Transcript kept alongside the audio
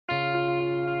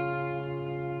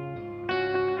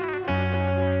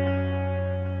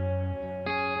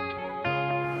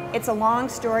It's a long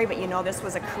story, but you know this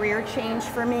was a career change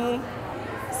for me.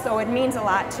 So it means a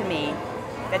lot to me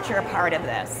that you're a part of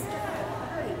this.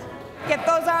 Get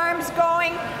those arms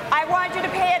going. I want you to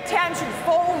pay attention,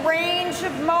 full range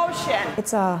of motion.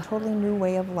 It's a totally new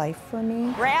way of life for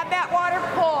me. Grab that water,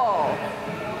 pull.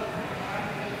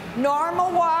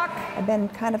 Normal walk. I've been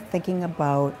kind of thinking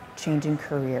about changing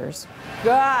careers.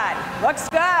 Good, looks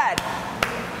good.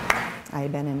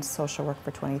 I've been in social work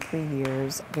for 23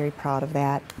 years, very proud of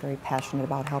that, very passionate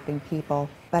about helping people.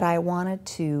 But I wanted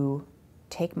to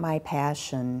take my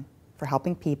passion for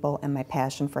helping people and my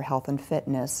passion for health and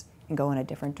fitness and go in a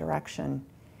different direction.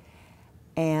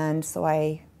 And so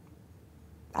I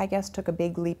guess took a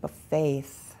big leap of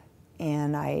faith,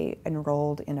 and I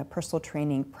enrolled in a personal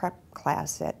training prep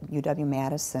class at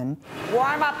UW-Madison.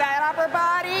 Warm up that upper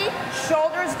body,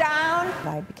 shoulders down.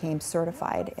 I became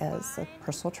certified as a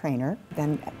personal trainer,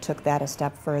 then took that a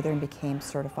step further and became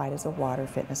certified as a water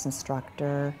fitness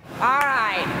instructor. All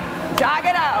right, jog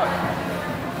it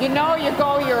out. You know you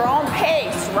go your own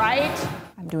pace, right?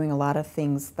 I'm doing a lot of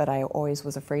things that I always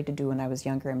was afraid to do when I was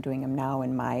younger. I'm doing them now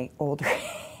in my older,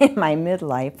 in my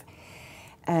midlife.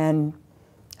 And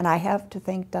I have to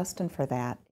thank Dustin for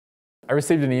that. I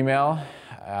received an email,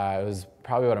 it was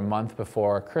probably about a month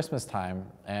before Christmas time,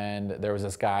 and there was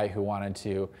this guy who wanted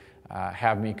to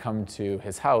have me come to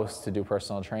his house to do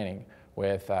personal training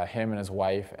with him and his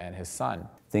wife and his son.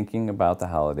 Thinking about the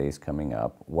holidays coming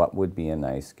up, what would be a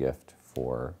nice gift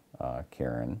for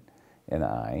Karen and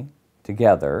I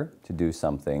together to do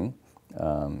something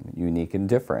unique and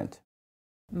different?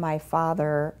 My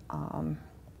father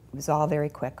was all very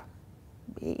quick.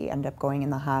 He ended up going in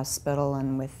the hospital,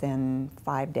 and within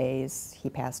 5 days he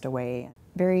passed away.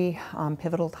 Very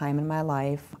pivotal time in my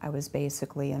life. I was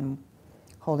basically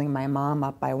holding my mom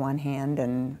up by one hand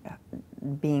and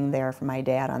being there for my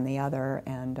dad on the other,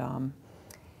 and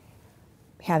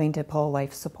having to pull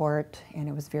life support, and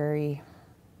it was very,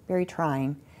 very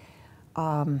trying.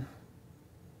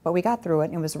 But we got through it,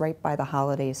 and it was right by the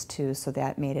holidays too, so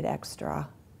that made it extra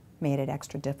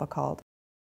difficult.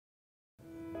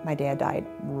 My dad died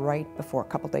right before, a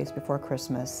couple days before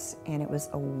Christmas, and it was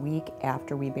a week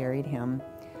after we buried him.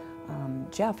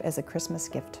 Jeff, as a Christmas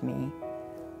gift to me,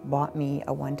 bought me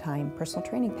a one-time personal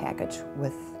training package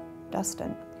with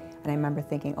Dustin. And I remember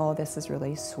thinking, oh, this is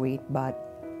really sweet, but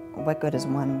what good is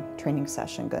one training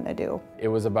session gonna do? It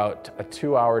was about a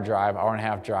 2-hour drive, hour and a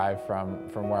half drive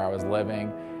from where I was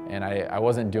living, and I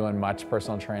wasn't doing much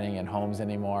personal training in homes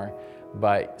anymore,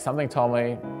 but something told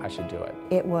me I should do it.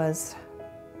 It was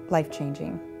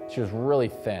life-changing. She was really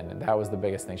thin, and that was the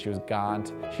biggest thing. She was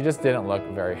gaunt. She just didn't look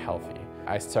very healthy.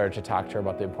 I started to talk to her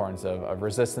about the importance of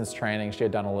resistance training. She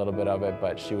had done a little bit of it,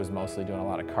 but she was mostly doing a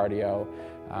lot of cardio.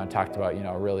 Talked about, you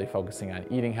know, really focusing on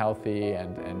eating healthy,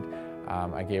 and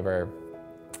I gave her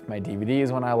my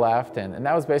DVDs when I left, and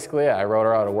that was basically it. I wrote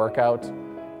her out a workout,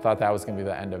 thought that was gonna be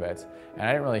the end of it. And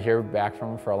I didn't really hear back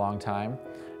from her for a long time.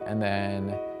 And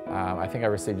then I think I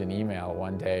received an email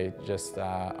one day just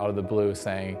out of the blue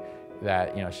saying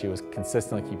that, you know, she was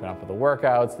consistently keeping up with the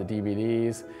workouts, the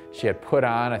DVDs. She had put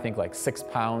on, I think, like 6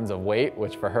 pounds of weight,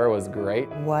 which for her was great.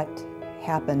 What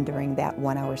happened during that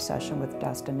 1-hour session with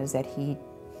Dustin is that he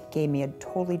gave me a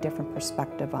totally different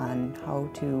perspective on how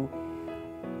to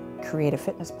create a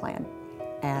fitness plan.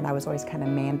 And I was always kind of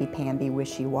mamby-pamby,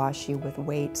 wishy-washy with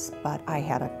weights, but I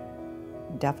had a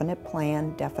definite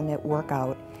plan, definite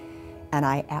workout, and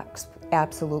I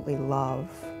absolutely love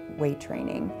weight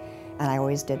training. And I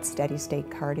always did steady state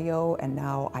cardio, and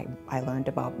now I learned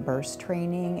about burst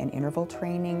training and interval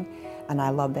training, and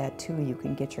I love that too. You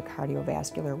can get your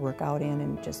cardiovascular workout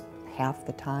in just half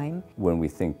the time. When we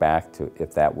think back to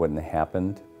if that wouldn't have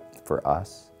happened for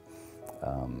us,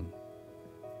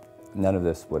 none of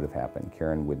this would have happened.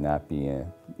 Karen would not be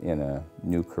in a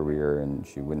new career, and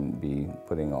she wouldn't be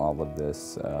putting all of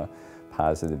this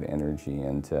positive energy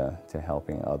into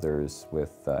helping others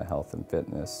with health and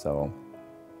fitness. So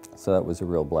that was a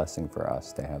real blessing for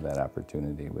us to have that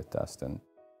opportunity with Dustin.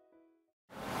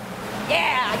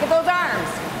 Yeah, get those arms.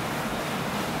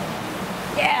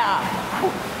 Yeah.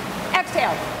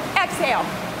 Exhale, exhale,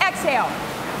 exhale.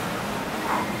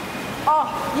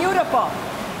 Oh, beautiful.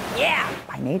 Yeah.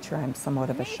 By nature, I'm somewhat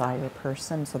of a shyer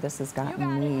person, so this has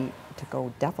gotten me to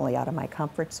go definitely out of my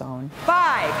comfort zone.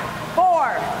 5,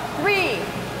 4, 3,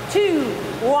 2,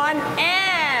 1,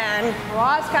 and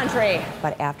cross country.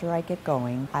 But after I get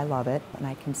going, I love it, and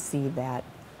I can see that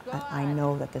I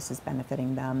know that this is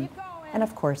benefiting them. And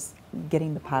of course,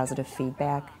 getting the positive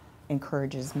feedback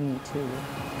encourages me too.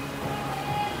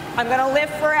 I'm gonna live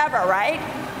forever, right?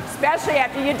 Especially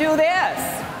after you do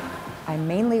this. I'm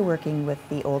mainly working with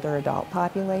the older adult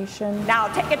population. Now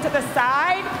take it to the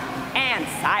side and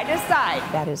side to side.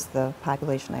 That is the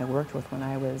population I worked with when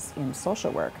I was in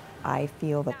social work. I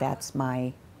feel that that's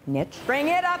my niche. Bring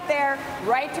it up there,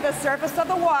 right to the surface of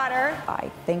the water. I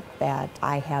think that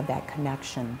I have that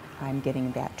connection. I'm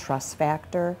getting that trust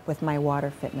factor with my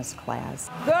water fitness class.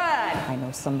 Good. I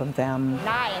know some of them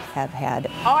Nice. have had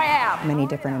Oh yeah. many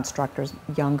different instructors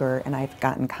younger, and I've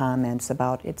gotten comments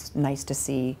about it's nice to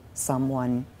see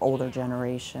someone older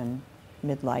generation,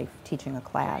 midlife, teaching a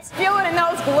class. Feel it in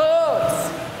those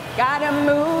glutes. Gotta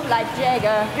move like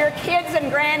Jagger. Your kids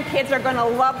and grandkids are gonna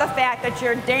love the fact that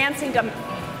you're dancing to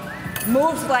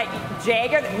moves like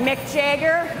Jagger, Mick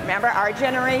Jagger. Remember our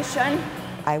generation?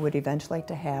 I would eventually like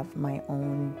to have my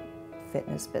own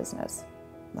fitness business,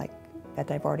 like that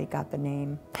I've already got the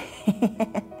name.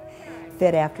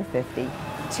 Fit After 50.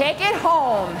 Take it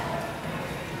home.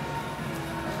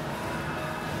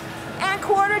 And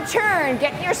quarter turn,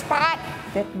 get in your spot.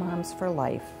 Fit Moms for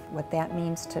Life. What that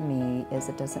means to me is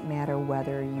it doesn't matter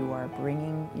whether you are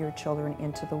bringing your children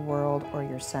into the world or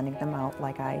you're sending them out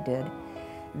like I did,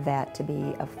 that to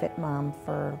be a fit mom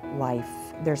for life,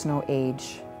 there's no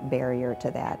age barrier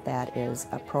to that. That is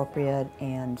appropriate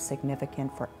and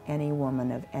significant for any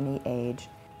woman of any age.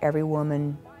 Every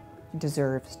woman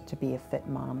deserves to be a fit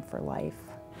mom for life.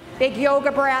 Big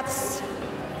yoga breaths.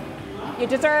 You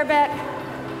deserve it.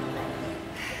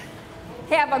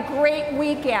 Have a great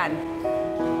weekend.